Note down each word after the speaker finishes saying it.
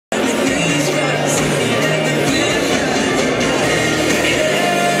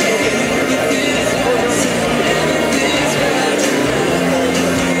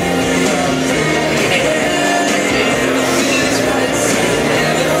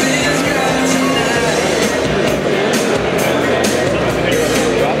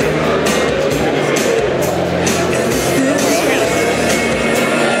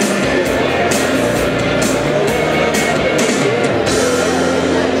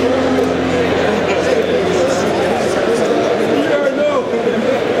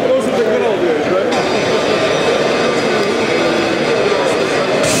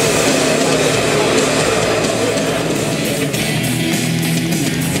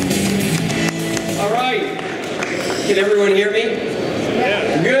Can everyone hear me?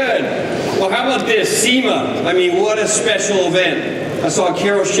 Yeah. Good. Well, how about this? SEMA. I mean, what a special event. I saw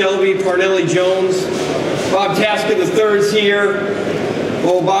Carol Shelby, Parnelli Jones, Bob Taska III's here,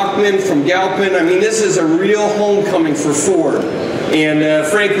 Bo Bachman from Galpin. I mean, this is a real homecoming for Ford. And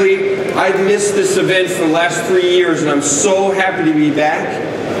frankly, I've missed this event for the last 3 years, and I'm so happy to be back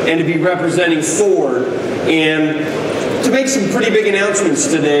and to be representing Ford and to make some pretty big announcements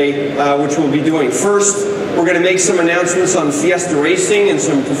today, which we'll be doing. First, we're going to make some announcements on Fiesta Racing and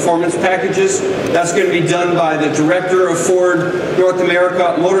some performance packages. That's going to be done by the Director of Ford North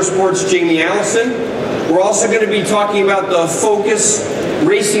America Motorsports, Jamie Allison. We're also going to be talking about the Focus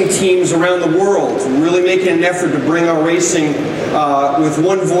racing teams around the world, really making an effort to bring our racing with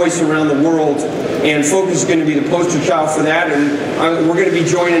one voice around the world. And Focus is going to be the poster child for that. And we're going to be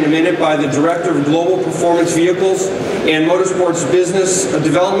joined in a minute by the Director of Global Performance Vehicles and Motorsports Business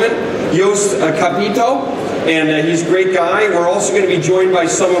Development, Joost Capito. And he's a great guy. We're also going to be joined by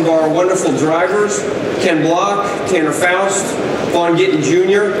some of our wonderful drivers, Ken Block, Tanner Faust, Vaughn Gittin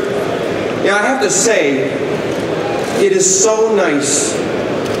Jr. Now, I have to say, it is so nice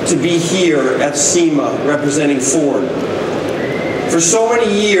to be here at SEMA representing Ford. For so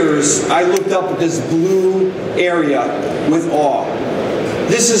many years, I looked up at this blue area with awe.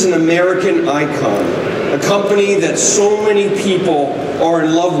 This is an American icon, a company that so many people are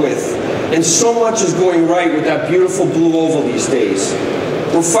in love with, and so much is going right with that beautiful blue oval these days.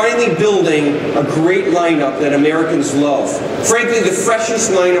 We're finally building a great lineup that Americans love. Frankly, the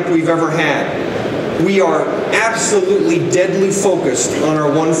freshest lineup we've ever had. We are absolutely deadly focused on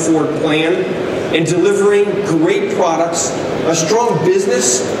our One Ford plan and delivering great products, a strong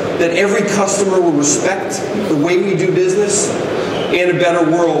business that every customer will respect, the way we do business, and a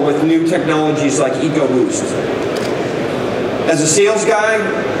better world with new technologies like EcoBoost. As a sales guy,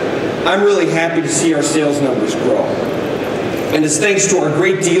 I'm really happy to see our sales numbers grow. And it's thanks to our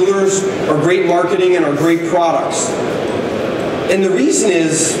great dealers, our great marketing, and our great products. And the reason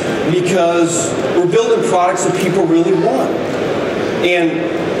is because we're building products that people really want. And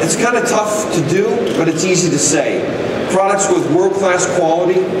it's kind of tough to do, but it's easy to say. Products with world-class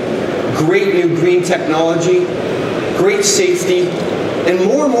quality, great new green technology, great safety, and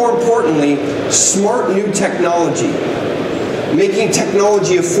more importantly, smart new technology, making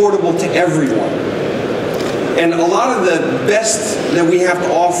technology affordable to everyone. And a lot of the best that we have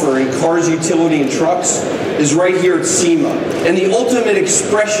to offer in cars, utility, and trucks is right here at SEMA. And the ultimate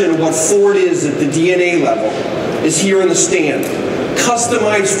expression of what Ford is at the DNA level is here in the stand.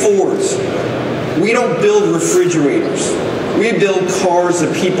 Customized Fords. We don't build refrigerators. We build cars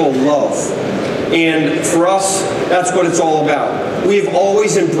that people love. And for us, that's what it's all about. We've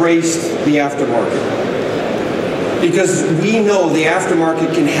always embraced the aftermarket, because we know the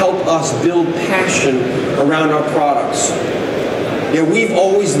aftermarket can help us build passion around our products. Yeah, we've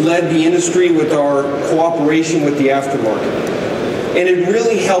always led the industry with our cooperation with the aftermarket. And it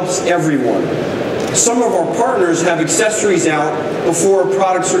really helps everyone. Some of our partners have accessories out before our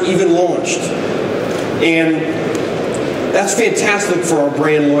products are even launched. And that's fantastic for our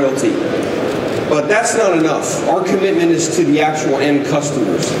brand loyalty. But that's not enough. Our commitment is to the actual end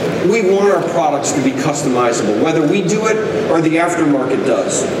customers. We want our products to be customizable, whether we do it or the aftermarket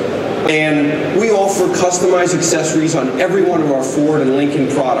does. And we offer customized accessories on every one of our Ford and Lincoln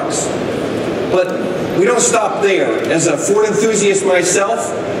products. But we don't stop there. As a Ford enthusiast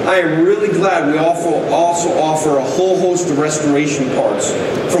myself, I am really glad we also offer a whole host of restoration parts.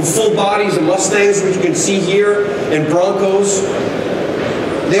 From full bodies and Mustangs, which you can see here, and Broncos.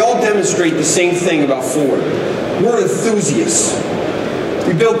 They all demonstrate the same thing about Ford. We're enthusiasts.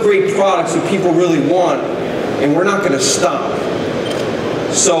 We build great products that people really want, and we're not going to stop.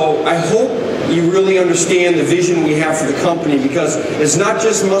 So I hope you really understand the vision we have for the company, because it's not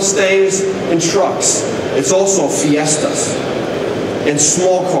just Mustangs and trucks. It's also Fiestas and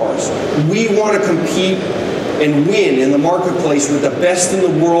small cars. We want to compete and win in the marketplace with the best in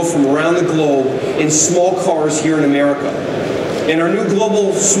the world from around the globe in small cars here in America. And our new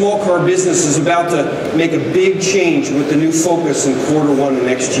global small car business is about to make a big change with the new Focus in Q1 of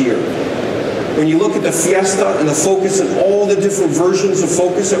next year. When you look at the Fiesta and the Focus and all the different versions of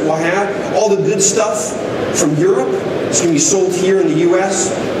Focus that we'll have, all the good stuff from Europe, it's going to be sold here in the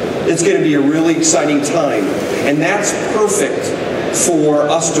US. It's going to be a really exciting time. And that's perfect for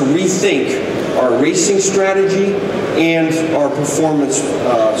us to rethink our racing strategy and our performance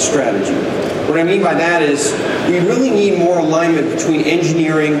strategy. What I mean by that is we really need more alignment between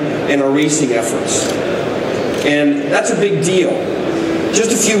engineering and our racing efforts. And that's a big deal.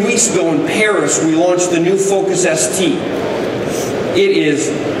 Just a few weeks ago in Paris, we launched the new Focus ST. It is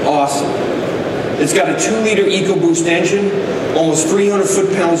awesome. It's got a 2-liter EcoBoost engine, almost 300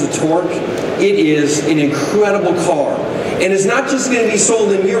 foot-pounds of torque. It is an incredible car. And it's not just going to be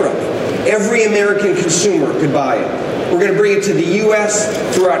sold in Europe. Every American consumer could buy it. We're going to bring it to the U.S.,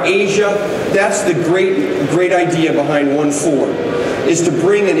 throughout Asia. That's the great idea behind One Ford, is to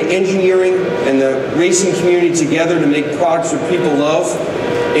bring an engineering and the racing community together to make products that people love.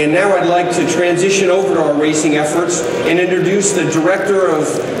 And now I'd like to transition over to our racing efforts and introduce the Director of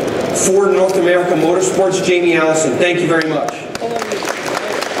Ford North America Motorsports, Jamie Allison. Thank you very much.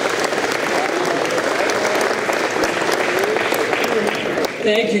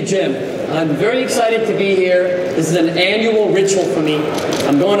 Thank you, Jim. I'm very excited to be here. This is an annual ritual for me.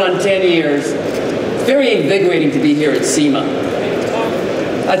 I'm going on 10 years. It's very invigorating to be here at SEMA.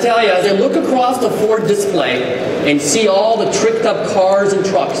 I tell you, as I look across the Ford display and see all the tricked up cars and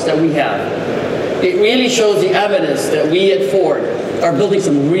trucks that we have, it really shows the evidence that we at Ford are building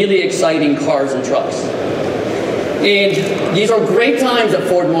some really exciting cars and trucks. And these are great times at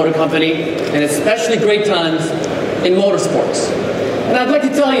Ford Motor Company, and especially great times in motorsports. And I'd like to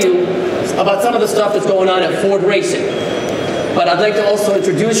tell you about some of the stuff that's going on at Ford Racing. But I'd like to also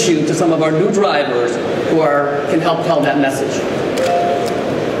introduce you to some of our new drivers who can help tell that message.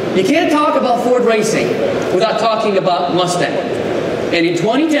 You can't talk about Ford Racing without talking about Mustang. And in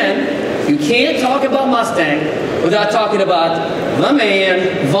 2010, you can't talk about Mustang without talking about the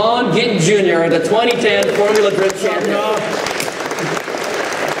man, Vaughn Gittin Jr., the 2010 Formula Drift champion.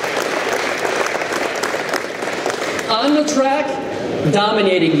 On the track,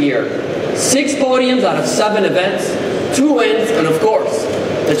 dominating year. 6 podiums out of 7 events, 2 wins, and of course,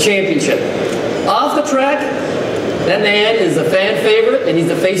 the championship. Off the track, that man is a fan favorite, and he's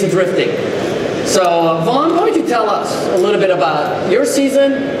the face of drifting. So, Vaughn, why don't you tell us a little bit about your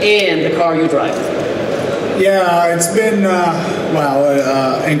season and the car you drive? Yeah, it's been,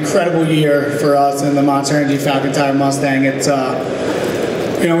 an incredible year for us in the Monster Energy Falcon Tire Mustang. It's,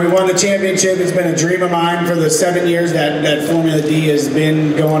 you know, we won the championship. It's been a dream of mine for the 7 years that Formula D has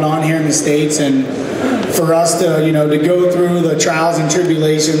been going on here in the States, and for us to, you know, to go through the trials and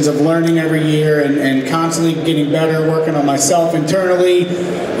tribulations of learning every year and constantly getting better, working on myself internally,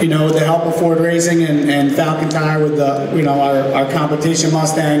 you know, with the help of Ford Racing and Falcon Tire with the, you know, our competition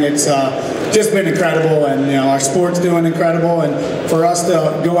Mustang. It's just been incredible, and you know, our sport's doing incredible, and for us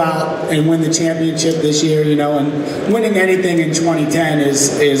to go out and win the championship this year, you know, and winning anything in 2010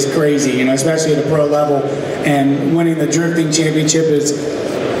 is crazy, you know, especially at the pro level, and winning the drifting championship is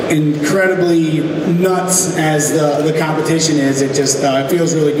incredibly nuts as the competition is. It just it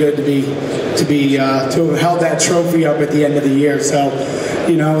feels really good to have held that trophy up at the end of the year. So,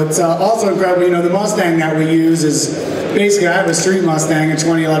 you know, it's also incredible. You know, the Mustang that we use is basically, I have a street Mustang, a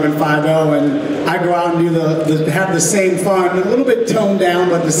 2011 5.0, and I go out and do have the same fun, a little bit toned down,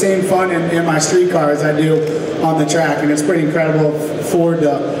 but the same fun in my street car as I do on the track. And it's pretty incredible for Ford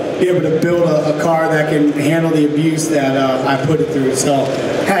to be able to build a car that can handle the abuse that I put it through. So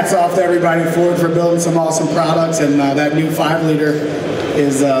hats off to everybody at Ford for building some awesome products, and that new 5-liter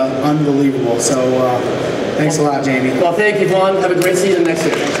is unbelievable. So thanks a lot, Jamie. Well, thank you, Vaughn. Have a great season next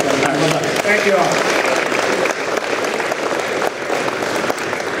year. All right, bye-bye. Thank you all.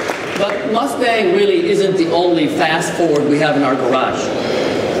 But Mustang really isn't the only fast Ford we have in our garage.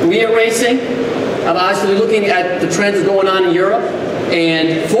 We are racing. I'm actually looking at the trends going on in Europe,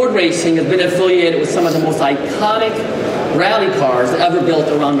 and Ford Racing has been affiliated with some of the most iconic rally cars ever built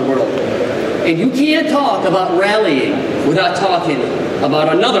around the world. And you can't talk about rallying without talking about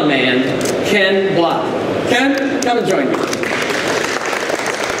another man, Ken Block. Ken, come and join me.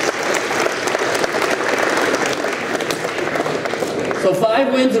 So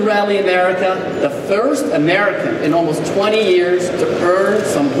 5 wins in Rally America, the first American in almost 20 years to earn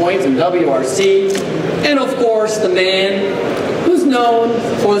some points in WRC, and of course the man who's known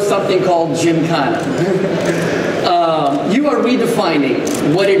for something called Gymkhana. You are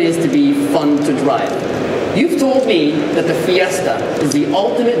redefining what it is to be fun to drive. You've told me that the Fiesta is the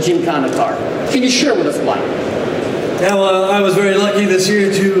ultimate Gymkhana car. Can you share with us why? Yeah, well, I was very lucky this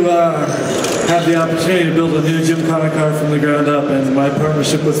year to have the opportunity to build a new Gymkhana car from the ground up, and my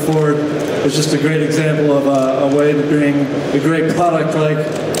partnership with Ford is just a great example of a way to bring a great product like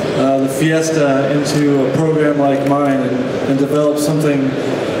the Fiesta into a program like mine and develop something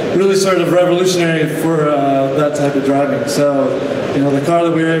really sort of revolutionary for that type of driving. So, you know, the car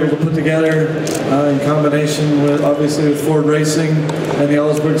that we were able to put together in combination with, obviously, with Ford Racing and the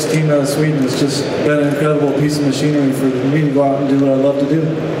Ellsbergs team out of Sweden has just been an incredible piece of machinery for me to go out and do what I love to do.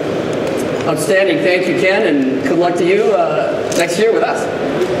 Outstanding. Thank you, Ken, and good luck to you next year with us.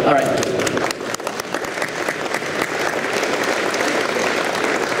 All right.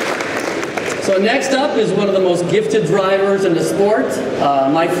 So next up is one of the most gifted drivers in the sport,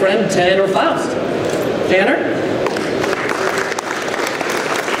 my friend Tanner Faust. Tanner?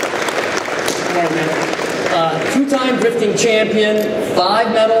 All right, man. Two-time drifting champion,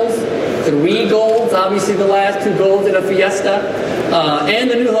 5 medals, 3 golds, obviously the last 2 golds in a Fiesta, and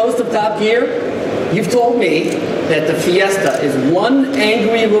the new host of Top Gear. You've told me that the Fiesta is one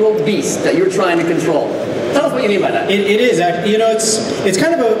angry little beast that you're trying to control. Tell us what you mean by that. It is. You know, it's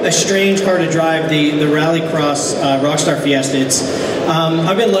kind of a strange car to drive, the Rallycross Rockstar Fiesta.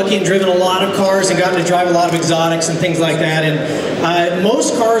 I've been lucky and driven a lot of cars and gotten to drive a lot of exotics and things like that. And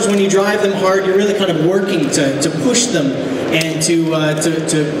most cars, when you drive them hard, you're really kind of working to push them and to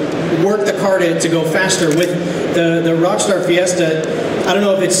work the car to go faster. With the Rockstar Fiesta, I don't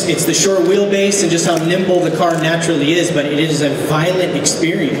know if it's the short wheelbase and just how nimble the car naturally is, but it is a violent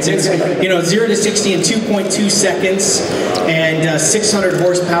experience. It's 0 to 60 in 2.2 seconds and 600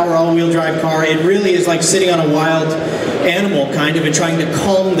 horsepower all-wheel drive car. It really is like sitting on a wild animal kind of and trying to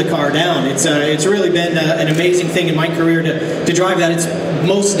calm the car down. It's really been an amazing thing in my career to drive that. It's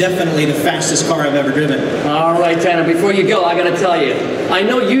most definitely the fastest car I've ever driven. All right, Tanner, before you go, I got to tell you, I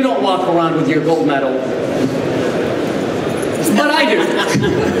know you don't walk around with your gold medal, but I do.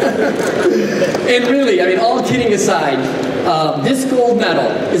 And really, I mean, all kidding aside, this gold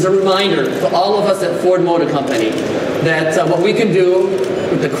medal is a reminder to all of us at Ford Motor Company that what we can do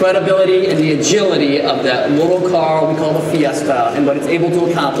with the credibility and the agility of that little car we call the Fiesta and what it's able to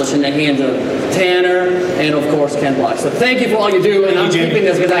accomplish in the hands of Tanner and, of course, Ken Block. So thank you for all you do, and I'm keeping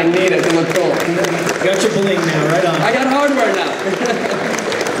this because I need it to look cool. Got your bling now, right on. I got hardware now.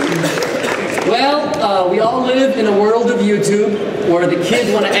 Well, we all live in a world of YouTube where the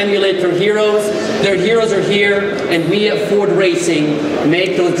kids want to emulate their heroes. Their heroes are here, and we at Ford Racing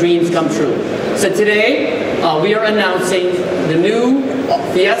make those dreams come true. So today, we are announcing the new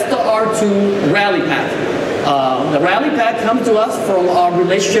Fiesta R2 Rally Pack. The Rally Pack comes to us from our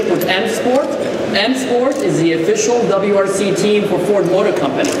relationship with M Sport. M Sport is the official WRC team for Ford Motor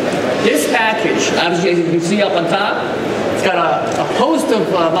Company. This package, as you can see up on top, it's got a host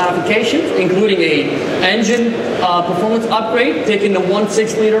of modifications, including a engine performance upgrade, taking the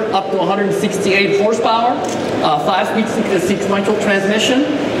 1.6 liter up to 168 horsepower, 5-speed sequential transmission,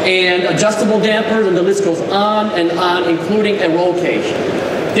 and adjustable dampers, and the list goes on, including a roll cage.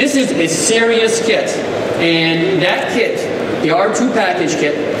 This is a serious kit, and that kit, the R2 package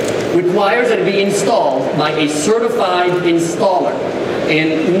kit, requires that it be installed by a certified installer.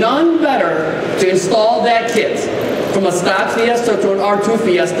 And none better to install that kit from a stock Fiesta to an R2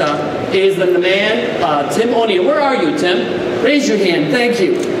 Fiesta is than the man, Tim O'Neill. Where are you, Tim? Raise your hand. Thank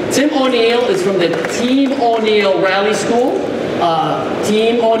you. Tim O'Neill is from the Team O'Neill Rally School.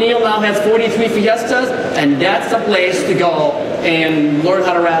 Team O'Neill now has 43 Fiestas, and that's the place to go and learn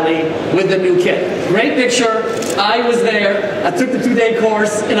how to rally with the new kit. Great picture. I was there. I took the 2-day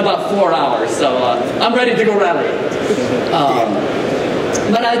course in about 4 hours, so I'm ready to go rally.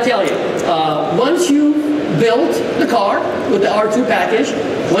 But I tell you, once you built the car with the R2 package,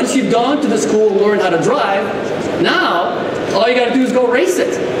 once you've gone to the school and learned how to drive, now all you got to do is go race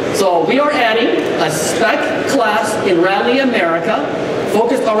it. So we are adding a spec class in Rally America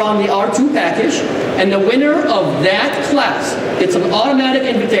focused around the R2 package, and the winner of that class gets an automatic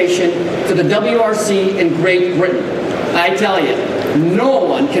invitation to the WRC in Great Britain. I tell you, no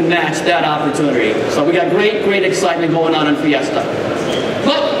one can match that opportunity. So we got great excitement going on in Fiesta.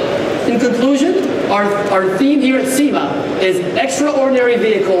 But in conclusion, our theme here at SEMA is extraordinary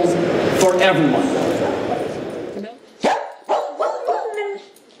vehicles for everyone.